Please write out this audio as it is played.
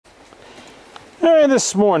And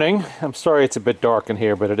this morning, I'm sorry it's a bit dark in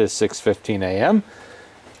here, but it is 6:15 a.m.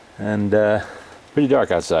 and pretty dark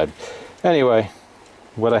outside. Anyway,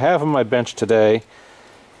 what I have on my bench today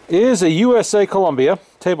is a USA Columbia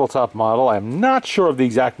tabletop model. I'm not sure of the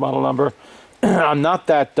exact model number. I'm not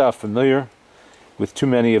that familiar with too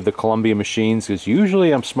many of the Columbia machines, because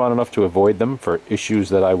usually I'm smart enough to avoid them for issues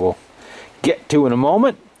that I will get to in a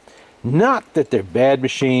moment. Not that they're bad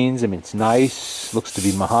machines. I mean, it's nice, looks to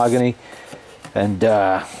be mahogany, and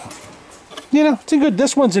you know, it's in good.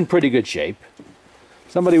 This one's in pretty good shape.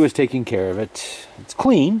 Somebody was taking care of it. It's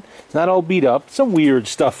clean. It's not all beat up. Some weird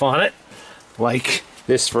stuff on it, like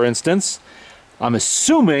this, for instance. I'm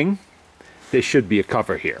assuming there should be a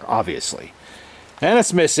cover here, obviously. And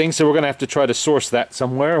it's missing, so we're going to have to try to source that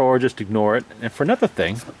somewhere or just ignore it. And for another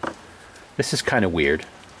thing, this is kind of weird.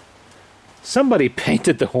 Somebody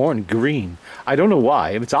painted the horn green. I don't know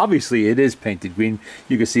why. It's obviously it is painted green.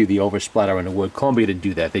 You can see the oversplatter on the wood. Columbia didn't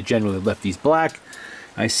do that. They generally left these black.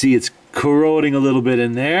 I see it's corroding a little bit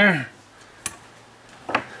in there.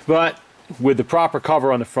 But with the proper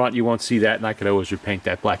cover on the front, you won't see that, and I could always repaint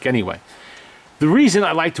that black anyway. The reason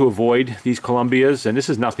I like to avoid these Columbias, and this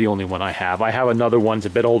is not the only one I have another one that's a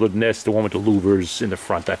bit older than this, the one with the louvers in the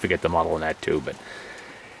front. I forget the model on that too, but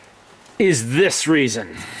is this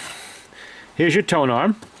reason. Here's your tone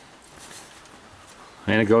arm,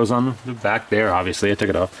 and it goes on the back there. Obviously, I took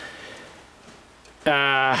it off.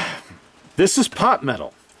 This is pot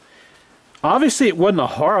metal. Obviously, it wasn't a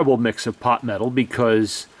horrible mix of pot metal,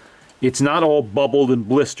 because it's not all bubbled and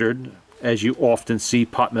blistered, as you often see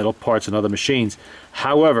pot metal parts in other machines.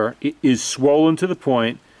 However, it is swollen to the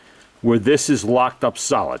point where this is locked up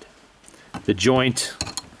solid. The joint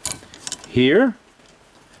here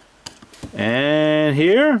and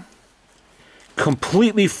here,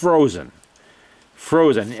 completely frozen.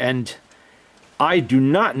 And I do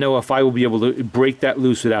not know if I will be able to break that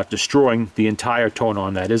loose without destroying the entire tone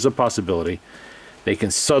arm. That is a possibility. They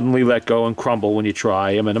can suddenly let go and crumble when you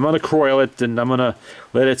try. I mean, I'm going to coil it, and I'm going to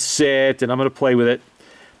let it sit, and I'm going to play with it.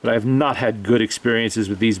 But I have not had good experiences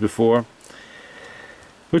with these before,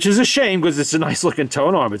 which is a shame, because it's a nice looking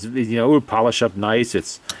tone arm. It's, you know, it would polish up nice.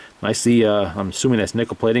 It's nicely, I'm assuming that's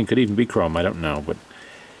nickel plating. Could even be chrome. I don't know, but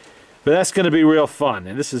that's going to be real fun.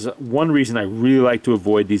 And this is one reason I really like to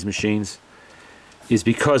avoid these machines, is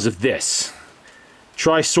because of this.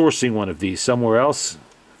 Try sourcing one of these somewhere else.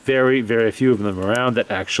 Very, very few of them around that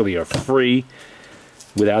actually are free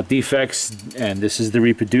without defects. And this is the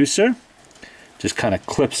reproducer. Just kind of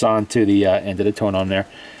clips onto the end of the tone on there.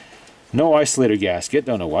 No isolator gasket.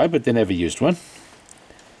 Don't know why, but they never used one.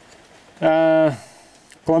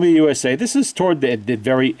 Columbia USA. This is toward the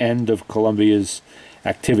very end of Columbia's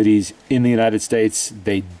activities in the United States.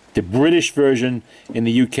 The British version in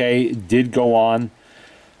the UK did go on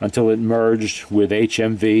until it merged with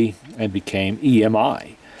HMV and became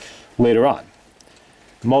EMI later on,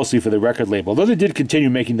 mostly for the record label, though they did continue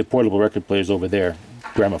making the portable record players over there,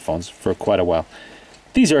 gramophones, for quite a while.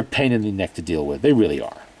 These are a pain in the neck to deal with. They really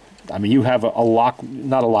are. I mean, you have a lock,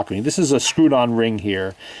 not a lock ring. This is a screwed on ring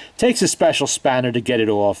here. Takes a special spanner to get it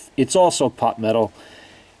off. It's also pot metal,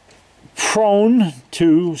 prone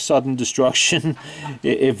to sudden destruction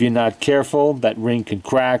if you're not careful. That ring can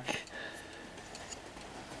crack.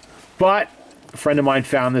 But a friend of mine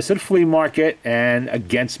found this at a flea market, and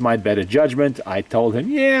against my better judgment, I told him,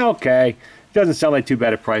 yeah, okay, doesn't sound like too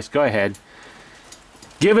bad a price, go ahead.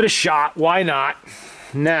 Give it a shot, why not?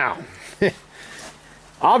 Now,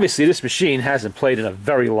 obviously this machine hasn't played in a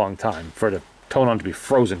very long time for the tone arm to be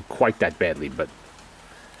frozen quite that badly, but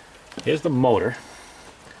here's the motor.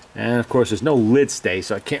 And of course there's no lid stay,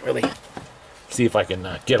 so I can't really see if I can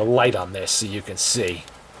get a light on this so you can see.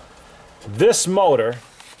 This motor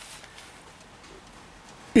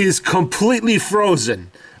is completely frozen.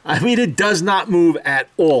 I mean, it does not move at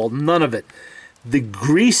all. None of it. The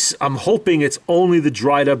grease, I'm hoping it's only the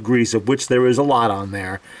dried up grease, of which there is a lot on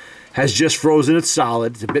there, has just frozen it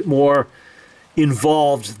solid. It's a bit more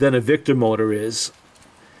involved than a Victor motor is.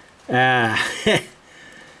 It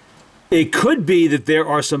could be that there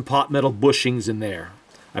are some pot metal bushings in there.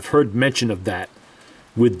 I've heard mention of that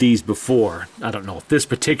with these before. I don't know if this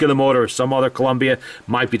particular motor or some other Columbia,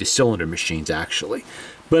 might be the cylinder machines actually.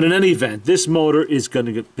 But in any event, this motor is going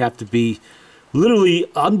to have to be literally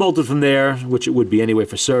unbolted from there, which it would be anyway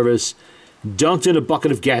for service, dunked in a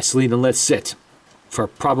bucket of gasoline and let sit for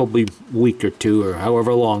probably a week or two or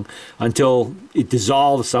however long until it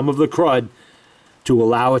dissolves some of the crud to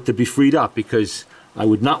allow it to be freed up, because I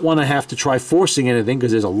would not want to have to try forcing anything,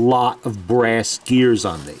 because there's a lot of brass gears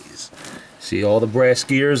on these. See all the brass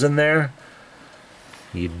gears in there?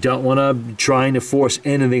 You don't want to be trying to force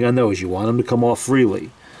anything on those. You want them to come off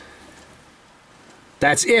freely.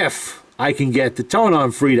 That's if I can get the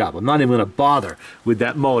tonearm freed up. I'm not even going to bother with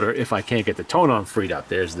that motor if I can't get the tonearm freed up.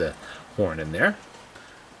 There's the horn in there.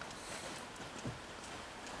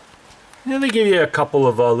 And they give you a couple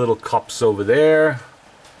of little cups over there.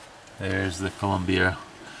 There's the Columbia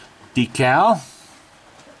decal.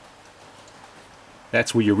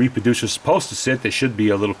 That's where your reproducer's supposed to sit. There should be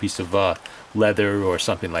a little piece of leather or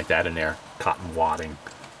something like that in there. Cotton wadding.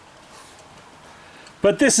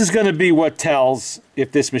 But this is going to be what tells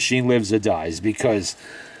if this machine lives or dies, because,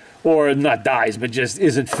 or not dies, but just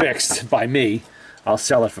isn't fixed by me. I'll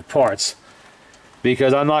sell it for parts,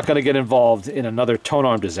 because I'm not going to get involved in another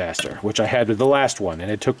tonearm disaster, which I had with the last one, and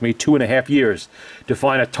it took me 2.5 years to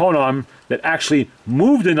find a tonearm that actually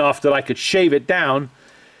moved enough that I could shave it down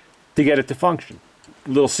to get it to function. A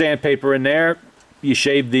little sandpaper in there, you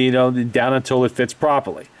shave the down until it fits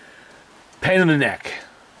properly. Pain in the neck.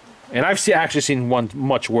 And I've actually seen one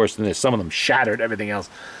much worse than this. Some of them shattered, everything else.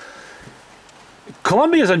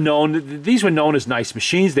 Columbias are known, these were known as nice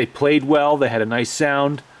machines. They played well, they had a nice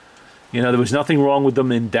sound. You know, there was nothing wrong with them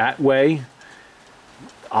in that way.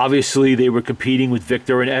 Obviously, they were competing with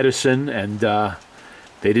Victor and Edison, and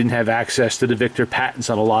they didn't have access to the Victor patents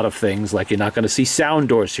on a lot of things. Like, you're not going to see sound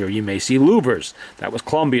doors here. You may see louvers. That was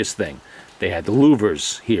Columbia's thing. They had the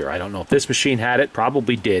louvers here. I don't know if this machine had it.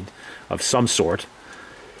 Probably did, of some sort.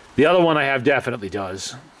 The other one I have definitely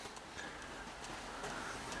does.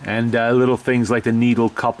 And little things like the needle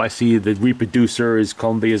cup. I see the reproducer is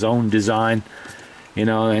Columbia's own design. You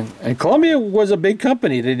know, and Columbia was a big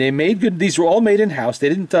company. They made good. These were all made in-house. They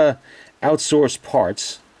didn't outsource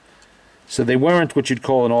parts, so they weren't what you'd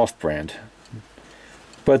call an off-brand.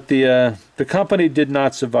 But the company did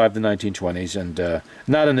not survive the 1920s, and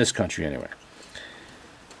not in this country anyway.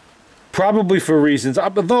 Probably for reasons,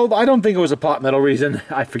 though I don't think it was a pot metal reason.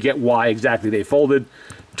 I forget why exactly they folded.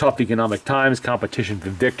 Tough economic times, competition for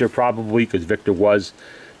Victor probably, because Victor was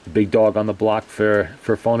the big dog on the block for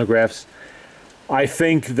phonographs. I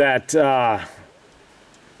think that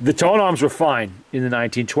the tone arms were fine in the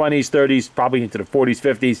 1920s, 30s, probably into the 40s,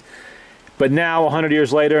 50s. But now, 100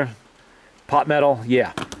 years later, pot metal,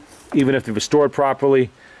 yeah. Even if they're restored properly,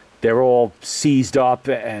 they're all seized up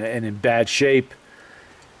and in bad shape.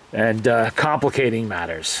 And complicating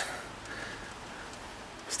matters.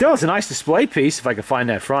 Still, it's a nice display piece, if I can find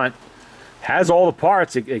that front. Has all the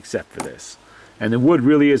parts except for this. And the wood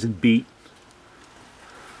really isn't beat.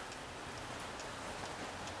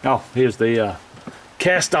 Oh, here's the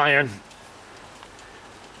cast iron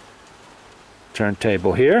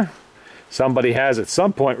turntable here. Somebody has at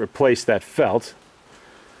some point replaced that felt.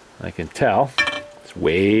 I can tell. It's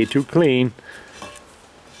way too clean.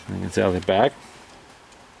 I can tell it back.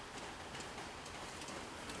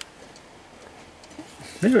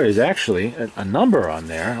 There is actually a number on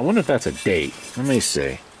there. I wonder if that's a date. Let me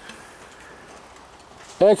see.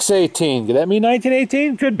 X18. Could that mean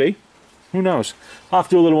 1918? Could be. Who knows? I'll have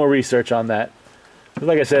to do a little more research on that. But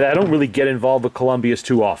like I said, I don't really get involved with Columbias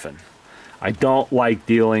too often. I don't like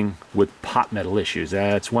dealing with pot metal issues.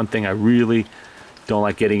 That's one thing I really don't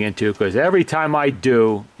like getting into, because every time I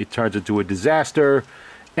do, it turns into a disaster.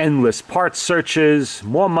 Endless parts searches,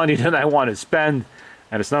 more money than I want to spend,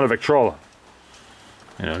 and it's not a Victrola.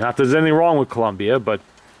 You know, not that there's anything wrong with Columbia, but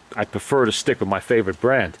I prefer to stick with my favorite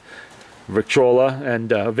brand. Victrola and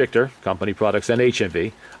Victor, company products, and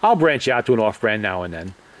HMV. I'll branch out to an off-brand now and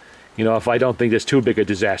then. You know, if I don't think there's too big a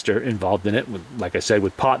disaster involved in it, like I said,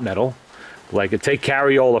 with pot metal. Like, take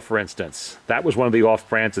Cariola, for instance. That was one of the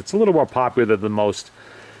off-brands. It's a little more popular than most.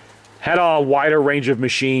 Had a wider range of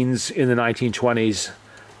machines in the 1920s,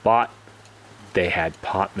 but they had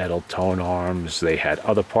pot metal tone arms. They had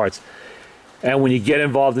other parts. And when you get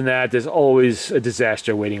involved in that, there's always a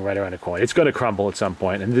disaster waiting right around the corner. It's going to crumble at some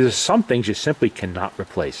point, and there's some things you simply cannot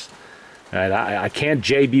replace. Right? I can't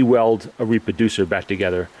JB weld a reproducer back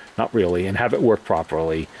together, not really, and have it work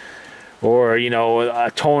properly. Or, you know,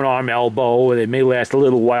 a tone arm elbow. It may last a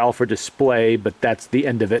little while for display, but that's the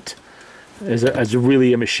end of it. As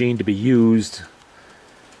really a machine to be used.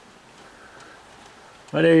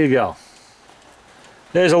 Well, there you go.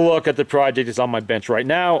 There's a look at the project. It's on my bench right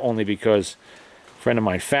now, only because a friend of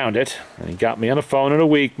mine found it, and he got me on the phone in a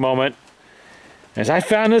week moment. As I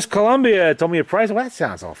found this Columbia, told me a price. Well, that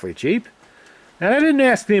sounds awfully cheap. And I didn't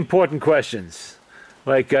ask the important questions.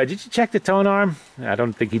 Like, did you check the tone arm? I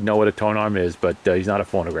don't think he'd know what a tone arm is, but he's not a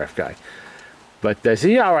phonograph guy. But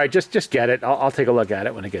see, all right, just get it. I'll take a look at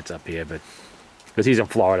it when it gets up here, but because he's in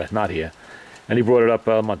Florida, not here. And he brought it up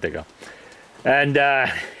a month ago. And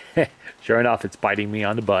sure enough, it's biting me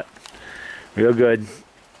on the butt. Real good.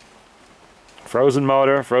 Frozen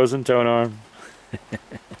motor, frozen tone arm.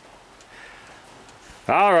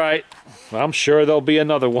 All right. I'm sure there'll be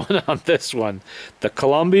another one on this one. The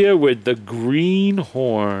Columbia with the green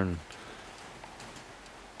horn.